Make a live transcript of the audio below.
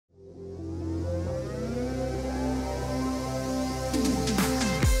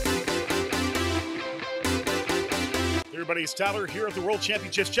everybody? It's Tyler here at the World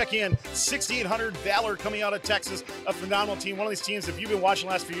Championships. Check in 6,800 Valor coming out of Texas. A phenomenal team. One of these teams, if you've been watching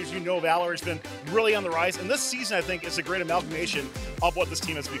the last few years, you know Valor has been really on the rise. And this season, I think, is a great amalgamation of what this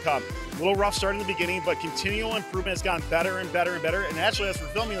team has become. A little rough start in the beginning, but continual improvement has gotten better and better and better. And actually, as we're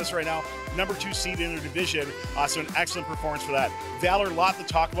filming this right now, #2 seed in their division. So an excellent performance for that. Valor, a lot to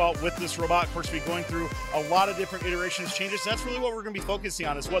talk about with this robot. Of course, we're going through a lot of different iterations, changes. That's really what we're going to be focusing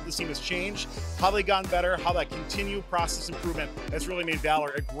on, is what this team has changed, how they've gotten better, how that continued process improvement has really made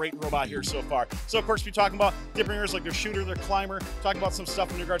Valor a great robot here so far. So, of course, we're talking about different areas like their shooter, their climber, talking about some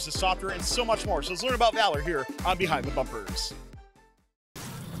stuff in regards to software, and so much more. So let's learn about Valor here on Behind the Bumpers.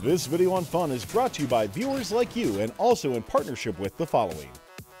 This video on fun is brought to you by viewers like you and also in partnership with the following.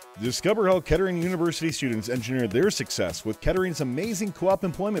 Discover how Kettering University students engineer their success with Kettering's amazing co-op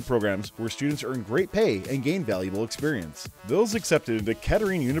employment programs where students earn great pay and gain valuable experience. Those accepted into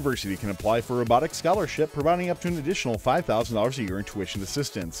Kettering University can apply for a robotics scholarship, providing up to an additional $5,000 a year in tuition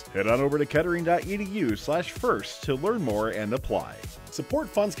assistance. Head on over to kettering.edu/first to learn more and apply. Support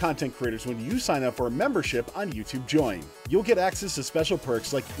funds content creators when you sign up for a membership on YouTube Join. You'll get access to special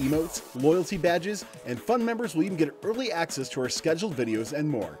perks like emotes, loyalty badges, and fun members will even get early access to our scheduled videos and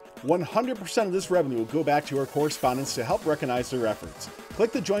more. 100% of this revenue will go back to our correspondents to help recognize their efforts.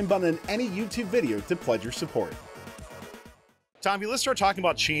 Click the join button in any YouTube video to pledge your support. Tommy, let's start talking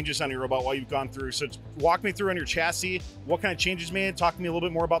about changes on your robot while you've gone through. So walk me through on your chassis, what kind of changes made. Talk to me a little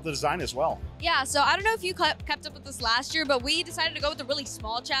bit more about the design as well. Yeah, so I don't know if you kept up with this last year, but we decided to go with a really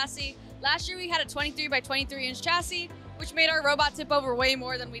small chassis. Last year we had a 23 by 23 inch chassis, which made our robot tip over way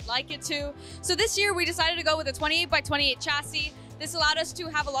more than we'd like it to. So this year we decided to go with a 28 by 28 chassis. This allowed us to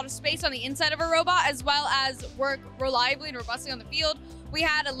have a lot of space on the inside of our robot, as well as work reliably and robustly on the field. We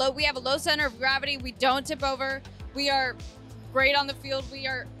have a low center of gravity. We don't tip over. We are great on the field. We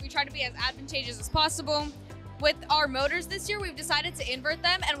try to be as advantageous as possible. With our motors this year, we've decided to invert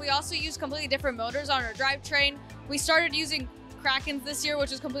them, and we also use completely different motors on our drivetrain. We started using Krakens this year,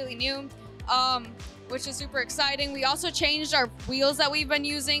 which is completely new, which is super exciting. We also changed our wheels that we've been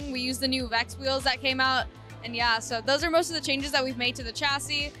using. We use the new Vex wheels that came out. And yeah, so those are most of the changes that we've made to the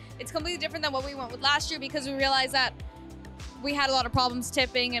chassis. It's completely different than what we went with last year because we realized that we had a lot of problems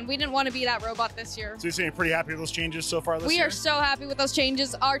tipping and we didn't want to be that robot this year. So you're saying you're pretty happy with those changes so far this year? We are so happy with those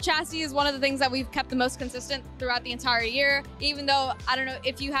changes. Our chassis is one of the things that we've kept the most consistent throughout the entire year, even though, I don't know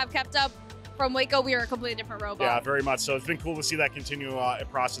if you have kept up, from Waco, we are a completely different robot. Yeah, very much so. It's been cool to see that continue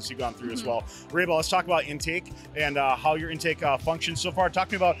process you've gone through as well. Rabel, let's talk about intake and how your intake functions so far. Talk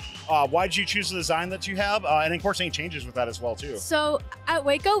to me about why did you choose the design that you have, and of course any changes with that as well too. So at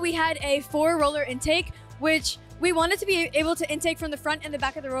Waco, we had a 4-roller intake, which we wanted to be able to intake from the front and the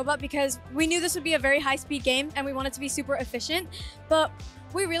back of the robot because we knew this would be a very high-speed game and we wanted to be super efficient. But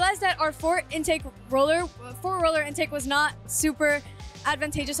we realized that our 4-roller intake was not super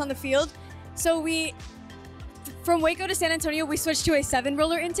advantageous on the field. So from Waco to San Antonio, we switched to a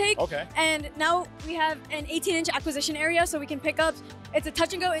 7-roller intake. Okay. And now we have an 18-inch acquisition area, so we can pick up, it's a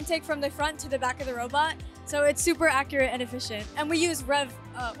touch and go intake from the front to the back of the robot. So it's super accurate and efficient. And we use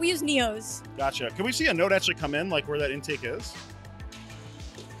Neos. Gotcha. Can we see a note actually come in, like where that intake is?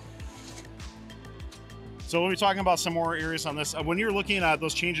 So we'll be talking about some more areas on this. When you're looking at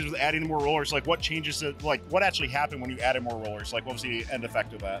those changes with adding more rollers, like what changes, what actually happened when you added more rollers? Like what was the end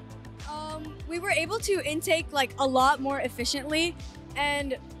effect of that? We were able to intake like a lot more efficiently,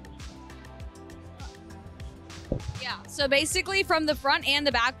 and yeah, so basically from the front and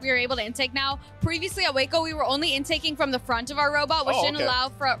the back, we are able to intake now. Previously at Waco, we were only intaking from the front of our robot, which didn't allow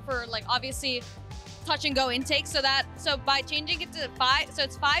for like obviously touch and go intake. So by changing it to 5, so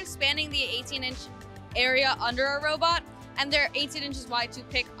it's 5 spanning the 18-inch area under our robot, and they're 18 inches wide to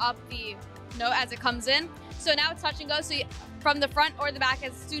pick up the note as it comes in. So now it's touch and go. So from the front or the back,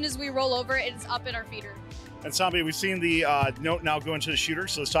 as soon as we roll over, it's up in our feeder. And Sambi, we've seen the note now go into the shooter.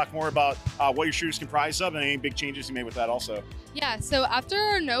 So let's talk more about what your shooter's comprised of and any big changes you made with that also. Yeah, so after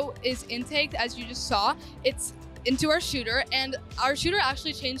our note is intaked, as you just saw, it's into our shooter, and our shooter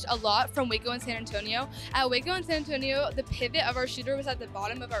actually changed a lot from Waco and San Antonio. At Waco and San Antonio, the pivot of our shooter was at the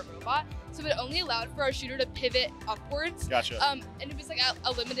bottom of our robot, so it only allowed for our shooter to pivot upwards. Gotcha. And it was like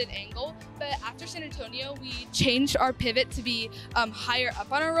a limited angle, but after San Antonio, we changed our pivot to be higher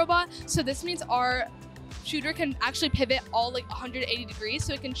up on our robot, so this means our shooter can actually pivot all like 180 degrees,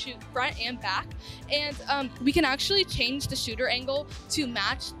 so it can shoot front and back, and we can actually change the shooter angle to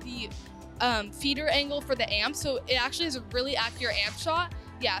match the feeder angle for the amp, so it actually is a really accurate amp shot.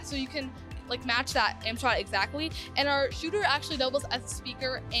 Yeah, so you can like match that amp shot exactly, and our shooter actually doubles as a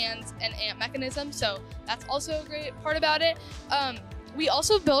speaker and an amp mechanism, so that's also a great part about it. We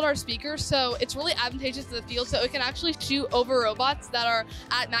also build our speaker, so it's really advantageous to the field, so it can actually shoot over robots that are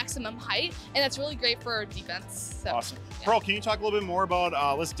at maximum height, and that's really great for defense. So, awesome. yeah. Pearl, can you talk a little bit more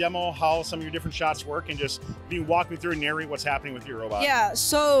about, let's demo how some of your different shots work, and just can you walk me through and narrate what's happening with your robot? Yeah,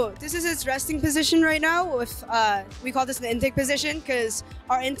 so this is its resting position right now. With we call this the intake position because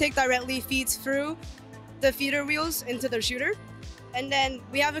our intake directly feeds through the feeder wheels into the shooter. And then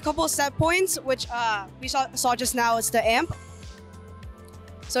we have a couple of set points, which we saw just now. It's the amp.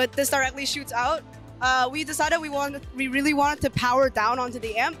 So this directly shoots out. We decided we really wanted to power down onto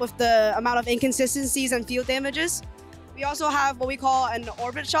the amp with the amount of inconsistencies and field damages. We also have what we call an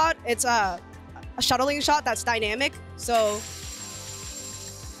orbit shot. It's a shuttling shot that's dynamic. So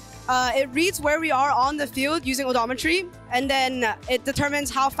it reads where we are on the field using odometry, and then it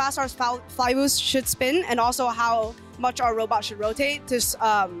determines how fast our flywheels should spin and also how much our robot should rotate to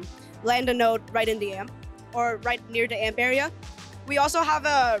land a node right in the amp or right near the amp area. We also have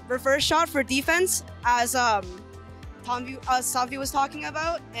a reverse shot for defense, as Savi was talking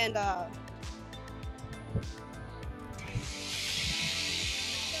about, and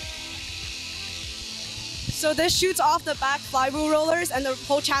so this shoots off the back flywheel rollers, and the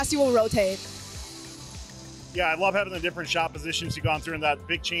whole chassis will rotate. Yeah, I love having the different shot positions you've gone through, and that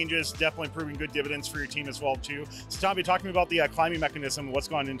big changes, definitely proving good dividends for your team as well too. So Tommy, talk to me about the climbing mechanism. What's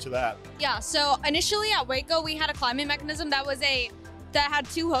gone into that? Yeah, so initially at Waco, we had a climbing mechanism that had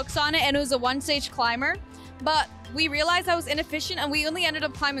 2 hooks on it, and it was a 1-stage climber. But we realized that was inefficient, and we only ended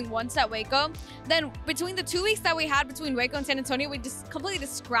up climbing once at Waco. Then between the 2 weeks that we had between Waco and San Antonio, we just completely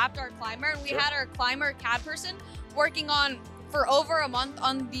scrapped our climber, and we had our climber CAD person working on for over a month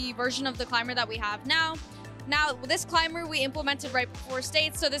on the version of the climber that we have now. Now, this climber we implemented right before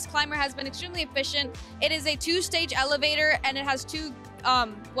states, so this climber has been extremely efficient. It is a 2-stage elevator, and it has 2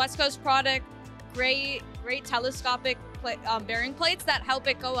 West Coast product great telescopic bearing plates that help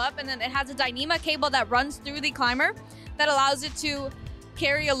it go up, and then it has a Dyneema cable that runs through the climber that allows it to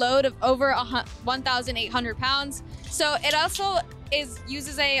carry a load of over 1,800 pounds. So it also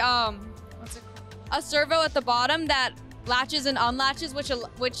uses a servo at the bottom that latches and unlatches, which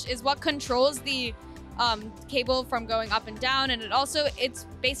is what controls the cable from going up and down, and it's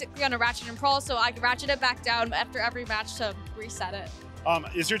basically on a ratchet and pull, so I can ratchet it back down after every match to reset it.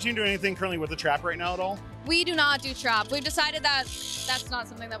 Is your team doing anything currently with the trap right now at all? We do not do trap. We've decided that that's not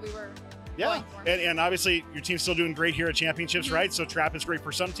something that we were going for. And obviously your team's still doing great here at championships, right? So trap is great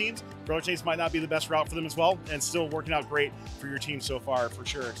for some teams. Rotates might not be the best route for them as well, and still working out great for your team so far, for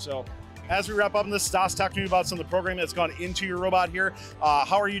sure. So as we wrap up on this, Stas, talk to me about some of the programming that's gone into your robot here.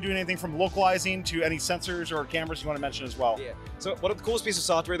 How are you doing anything from localizing to any sensors or cameras you want to mention as well? Yeah, so one of the coolest pieces of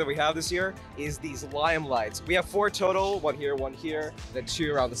software that we have this year is these lime lights. We have 4 total, 1 here, then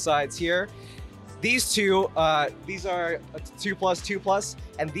 2 around the sides here. These 2, these are 2+, 2+,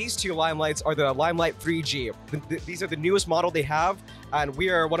 and these 2 limelights are the Limelight 3G. These are the newest model they have, and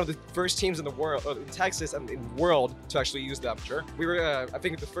we are one of the first teams in the world, in Texas and in the world, to actually use them. Sure. We were, I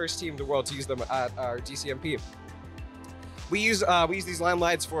think, the first team in the world to use them at our DCMP. We use these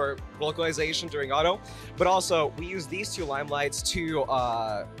limelights for localization during auto, but also we use these 2 limelights to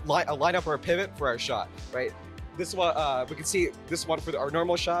line up our pivot for our shot, right? This one, we can see this one for our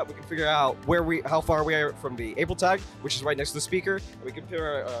normal shot. We can figure out how far we are from the Able tag, which is right next to the speaker, and we can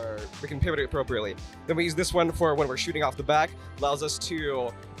pivot it appropriately. Then we use this one for when we're shooting off the back. Allows us to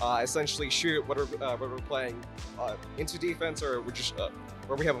essentially shoot when we're playing into defense or we're just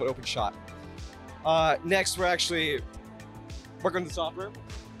where we have an open shot. Next, we're actually working on the software.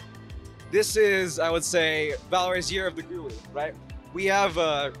 This is, I would say, Valor's year of the GUI, right? We have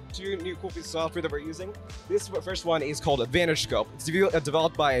 2 new cool pieces of software that we're using. This first one is called Advantage Scope. It's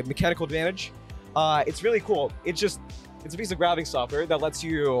developed by Mechanical Advantage. It's really cool. It's a piece of graphing software that lets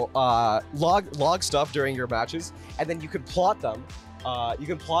you log stuff during your matches, and then you can plot them. You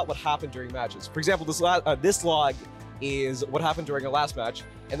can plot what happened during matches. For example, this log is what happened during our last match,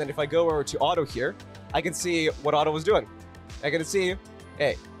 and then if I go over to auto here, I can see what auto was doing. I can see,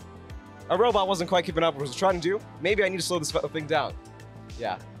 hey, our robot wasn't quite keeping up with what it was trying to do. Maybe I need to slow this thing down.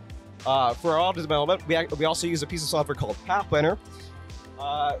 Yeah. For our auto development, we also use a piece of software called Path Planner.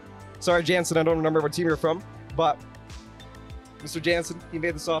 Sorry, Jansen, I don't remember what team you're from, but Mr. Jansen, he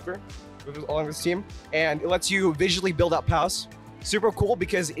made the software along with his team, and it lets you visually build out paths. Super cool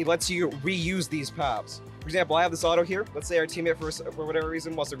because it lets you reuse these paths. For example, I have this auto here. Let's say our teammate, for whatever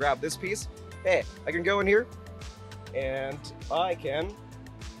reason, wants to grab this piece. Hey, I can go in here, and I can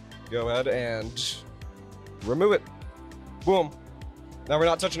go ahead and remove it. Boom. Now we're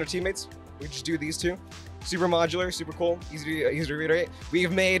not touching our teammates. We just do these 2. Super modular, super cool, easy to reiterate.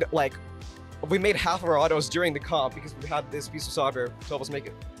 We've made like we made half of our autos during the comp because we had this piece of software to help us make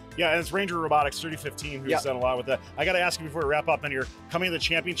it. Yeah, and it's Ranger Robotics 3015 who's done a lot with that. I got to ask you before we wrap up, and you're coming to the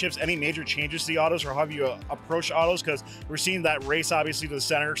championships, any major changes to the autos, or how have you approached autos? Because we're seeing that race, obviously, to the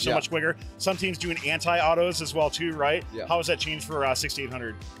center so much quicker. Some teams doing anti-autos as well, too, right? Yeah. How has that changed for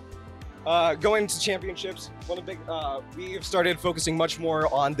 6800? Going to championships, we've started focusing much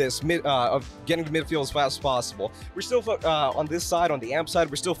more on this of getting to midfield as fast as possible. We're still on this side, on the amp side,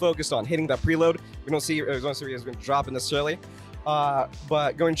 we're still focused on hitting that preload. We don't see it's going to drop it necessarily.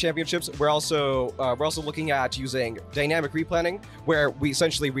 But going to championships, we're also looking at using dynamic replanning, where we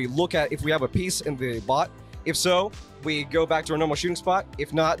look at if we have a piece in the bot. If so, we go back to our normal shooting spot.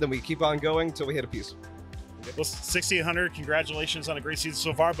 If not, then we keep on going until we hit a piece. Well, 6800, congratulations on a great season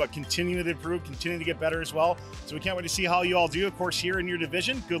so far, but continue to improve, continue to get better as well. So we can't wait to see how you all do, of course, here in your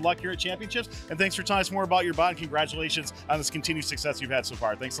division. Good luck here at championships, and thanks for telling us more about your bot, and congratulations on this continued success you've had so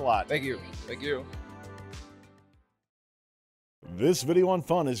far. Thanks a lot. Thank you. Thank you. This video on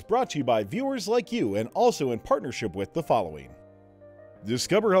fun is brought to you by viewers like you, and also in partnership with the following.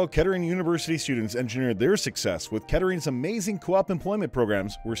 Discover how Kettering University students engineered their success with Kettering's amazing co-op employment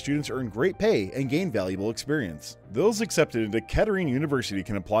programs, where students earn great pay and gain valuable experience. Those accepted into Kettering University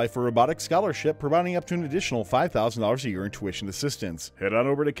can apply for a robotics scholarship, providing up to an additional $5,000 a year in tuition assistance. Head on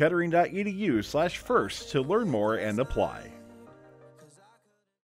over to kettering.edu/first to learn more and apply.